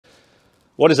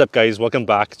What is up, guys? Welcome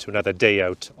back to another day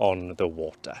out on the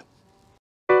water.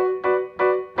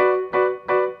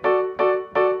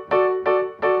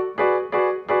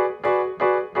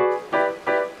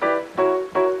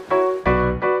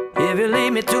 If you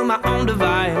leave me to my own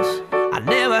device, I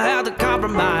never have to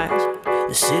compromise.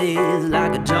 The city is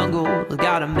like a jungle,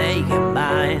 gotta make it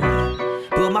mine.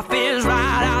 Put my fears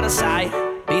right out of sight,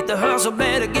 beat the hustle,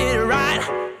 better get it right.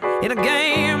 In a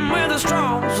game where the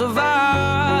strong survive.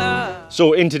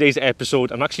 So in today's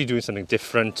episode, I'm actually doing something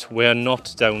different. We're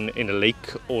not down in a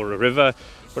lake or a river.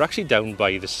 We're actually down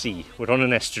by the sea. We're on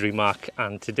an estuary mark,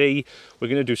 and today we're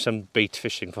going to do some bait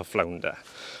fishing for flounder.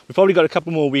 We've probably got a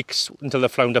couple more weeks until the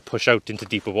flounder push out into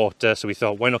deeper water, so we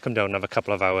thought, why not come down and have a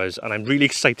couple of hours? And I'm really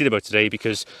excited about today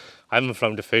because I haven't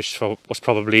flounder fished for what's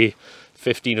probably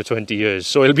 15 or 20 years,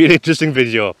 so it'll be an interesting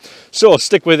video. So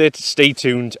stick with it, stay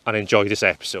tuned, and enjoy this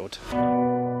episode.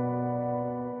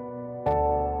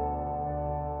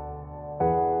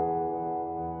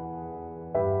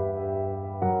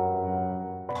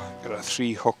 Got a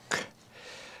 3-hook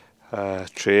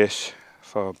trace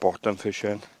for bottom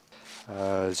fishing.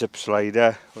 Zip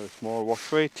slider with small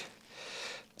wash weight.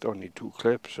 Don't need 2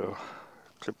 clips, so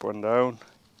clip one down.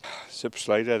 Zip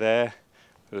slider there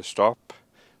with a stop,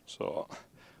 so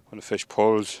when the fish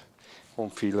pulls,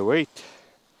 won't feel the weight.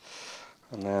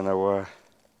 And then our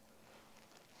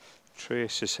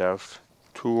trace itself,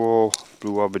 2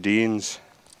 blue Aberdeens,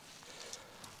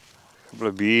 a couple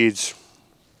of beads,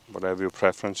 whatever your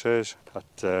preference is.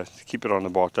 To keep it on the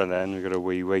bottom, then we've got a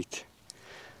wee weight.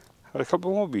 Got a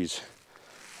couple more beads.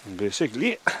 And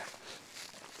basically,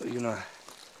 you're gonna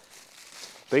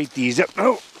bait these up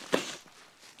now.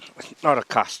 It's not a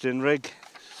casting rig,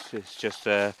 it's just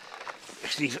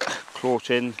actually close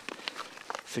in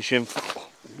fishing.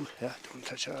 Ooh, yeah, don't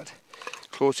touch that.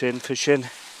 Close in fishing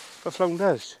for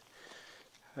flounders.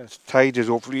 Tide is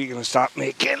hopefully going to start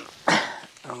making,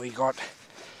 and we got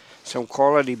some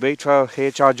quality bait for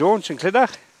H.R. Jones in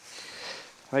Clydach.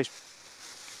 Nice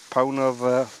pound of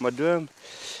mudworm.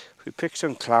 We picked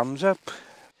some clams up.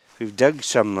 We've dug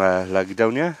some lug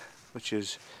down here, which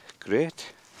is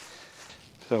great.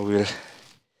 So we'll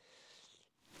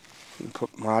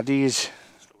put maddies,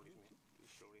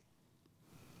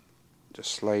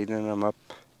 just sliding them up,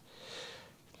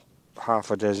 half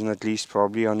a dozen at least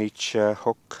probably on each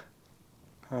hook.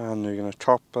 And we're going to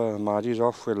top maddies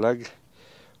off with lug,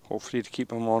 hopefully to keep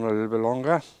them on a little bit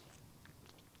longer.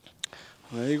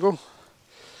 And there you go.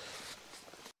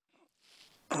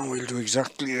 And we'll do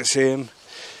exactly the same.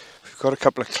 We've got a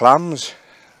couple of clams.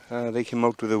 They came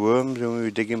out with the worms when we were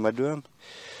digging mudworm.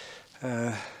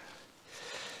 Could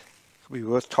be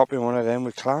worth topping one of them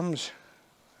with clams.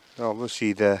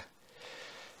 Obviously the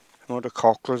amount of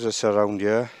cockles that's around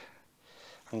here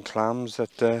and clams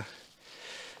that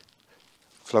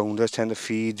flounders tend to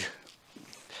feed.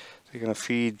 They're going to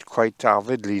feed quite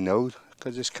avidly now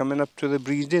because it's coming up to the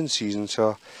breeding season,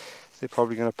 so they're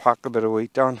probably going to pack a bit of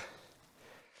weight on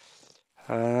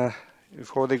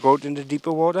before they go out into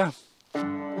deeper water.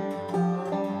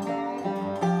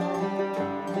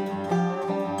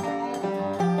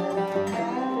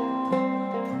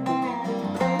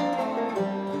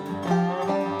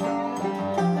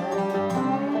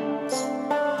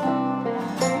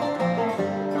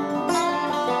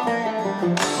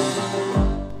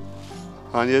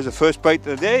 And here's the first bite of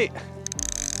the day.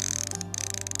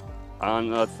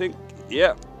 And I think,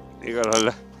 yeah, you got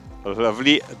a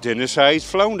lovely dinner-sized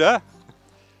flounder.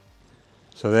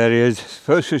 So there he is,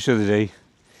 first fish of the day.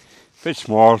 Bit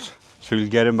small, so we'll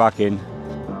get him back in.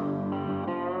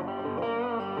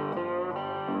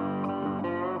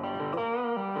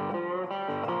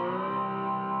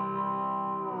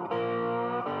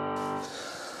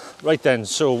 Right then,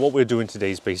 so what we're doing today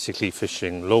is basically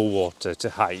fishing low water to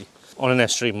high. On an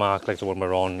estuary mark like the one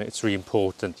we're on, it's really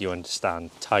important you understand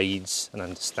tides and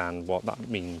understand what that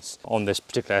means. On this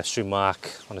particular estuary mark,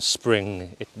 on a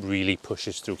spring, it really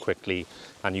pushes through quickly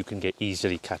and you can get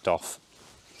easily cut off.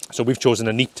 So we've chosen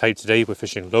a neap tide today. We're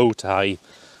fishing low to high.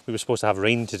 We were supposed to have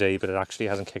rain today, but it actually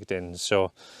hasn't kicked in.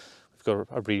 So we've got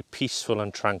a really peaceful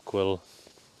and tranquil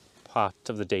part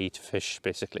of the day to fish,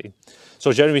 basically.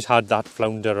 So Jeremy's had that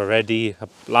flounder already. A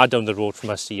lad down the road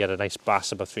from us, he had a nice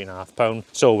bass, about 3.5 pound.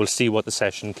 So we'll see what the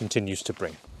session continues to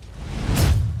bring.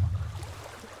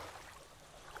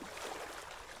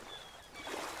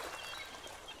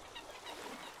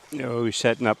 You know, we're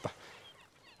setting up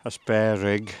a spare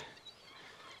rig.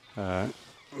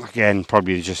 Again,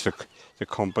 probably just the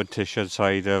competition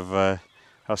side of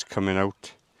us coming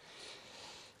out.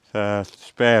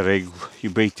 Spare rig, you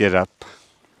bait it up,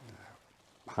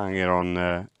 hang it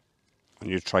on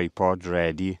your tripod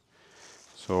ready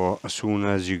So as soon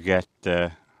as you get,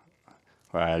 well,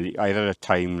 either a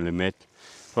time limit,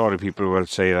 a lot of people will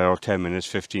say that 10 minutes,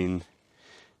 15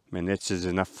 minutes is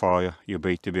enough for your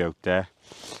bait to be out there.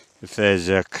 If there's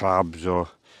crabs or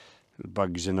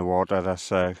bugs in the water that's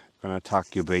going to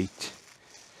attack your bait,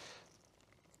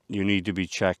 you need to be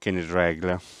checking it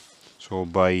regular. So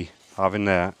by having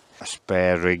a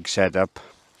spare rig set up,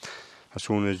 as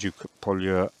soon as you pull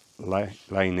your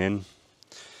line in,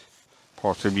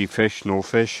 possibly fish, no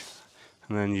fish,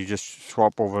 and then you just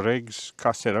swap over rigs,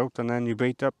 cast it out, and then you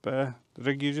bait up the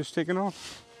rig you just taken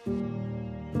off.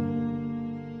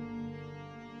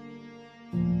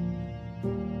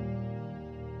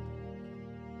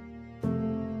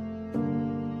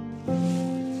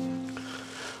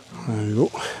 There we go,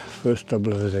 first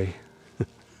double of the day.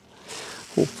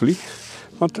 Hopefully,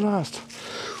 not the last.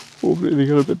 Hopefully they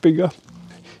get a bit bigger.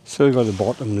 Still got the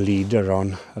bottom leader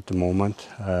on at the moment,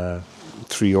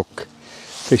 3 hook,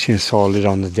 fishing solid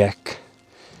on the deck,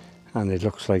 and it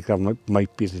looks like that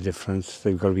might be the difference.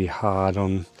 They've got to be hard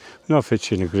on, we're not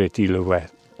fishing a great deal of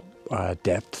wet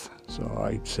depth, so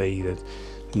I'd say that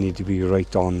they need to be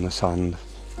right on the sand.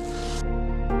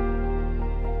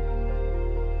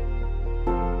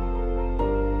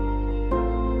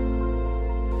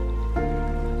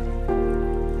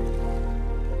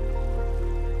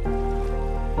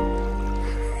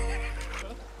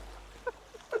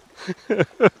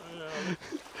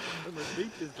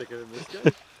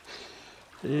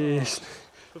 Yes.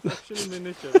 Perfection in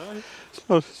miniature, right?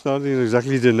 It's not even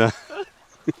exactly dinner.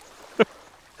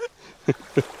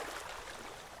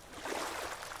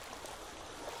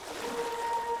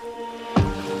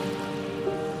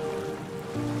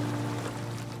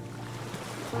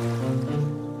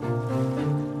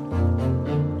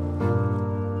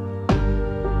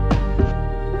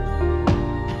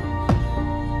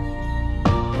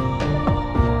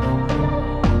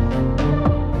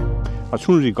 As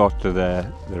soon as we got to the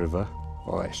river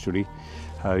or estuary,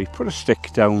 we put a stick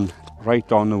down right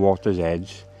on the water's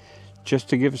edge just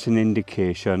to give us an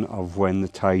indication of when the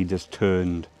tide has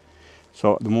turned.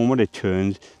 So the moment it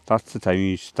turns, that's the time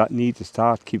you need to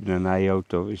start keeping an eye out.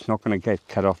 It's not going to get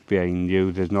cut off behind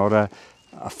you. There's not a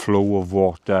flow of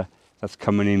water that's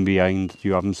coming in behind that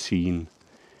you haven't seen,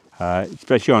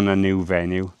 especially on a new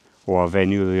venue or a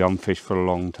venue that you haven't fished for a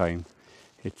long time.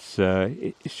 It's a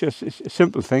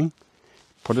simple thing.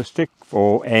 Put a stick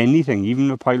or anything,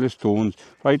 even a pile of stones,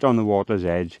 right on the water's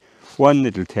edge. One,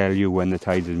 it'll tell you when the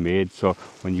tide is made, so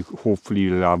when you hopefully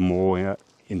you'll have more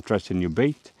interest in your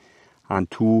bait. And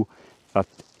 2, that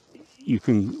you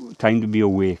can time to be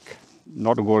awake,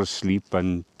 not to go to sleep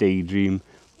and daydream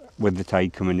with the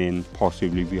tide coming in,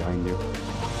 possibly behind you.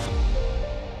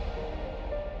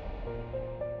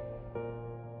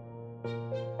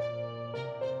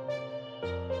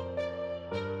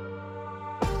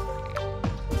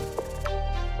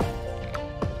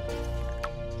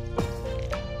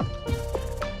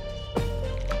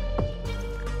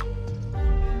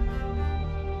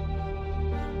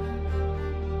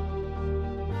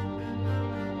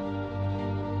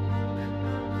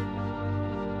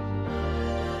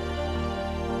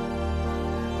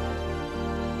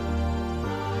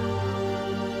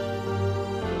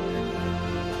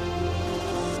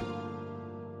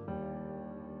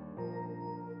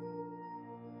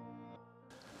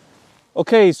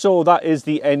 Okay, so that is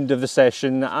the end of the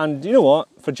session, and you know what?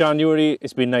 For January,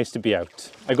 it's been nice to be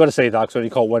out. I've got to say that because I only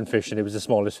caught 1 fish and it was the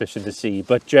smallest fish in the sea.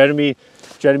 But Jeremy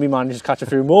managed to catch a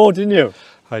few more, didn't you?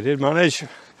 I did manage. A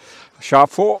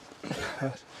sharp 4.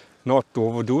 Not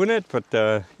overdoing it, but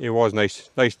it was nice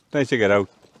to get out.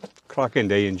 Cracking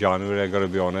day in January, I got to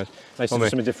be honest. Nice to do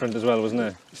something different as well, wasn't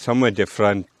it? Somewhere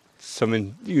different.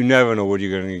 Something you never know what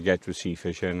you're going to get with sea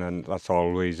fishing, and that's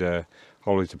always a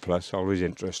plus, always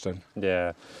interesting.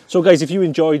 Yeah. So guys, if you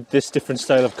enjoyed this different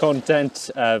style of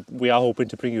content, we are hoping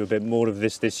to bring you a bit more of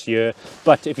this year.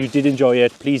 But if you did enjoy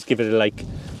it, please give it a like.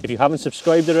 If you haven't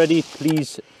subscribed already,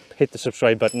 please hit the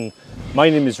subscribe button. My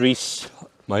name is Rhys.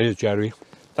 Mine is Jerry.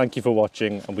 Thank you for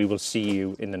watching, and we will see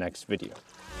you in the next video.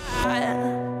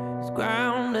 It's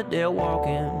ground that they're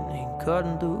walking and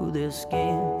cutting through their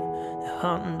skin. They're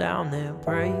hunting down their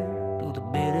prey through the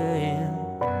bitter end.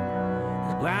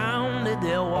 It's ground that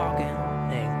they're walking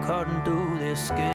and cutting through their skin.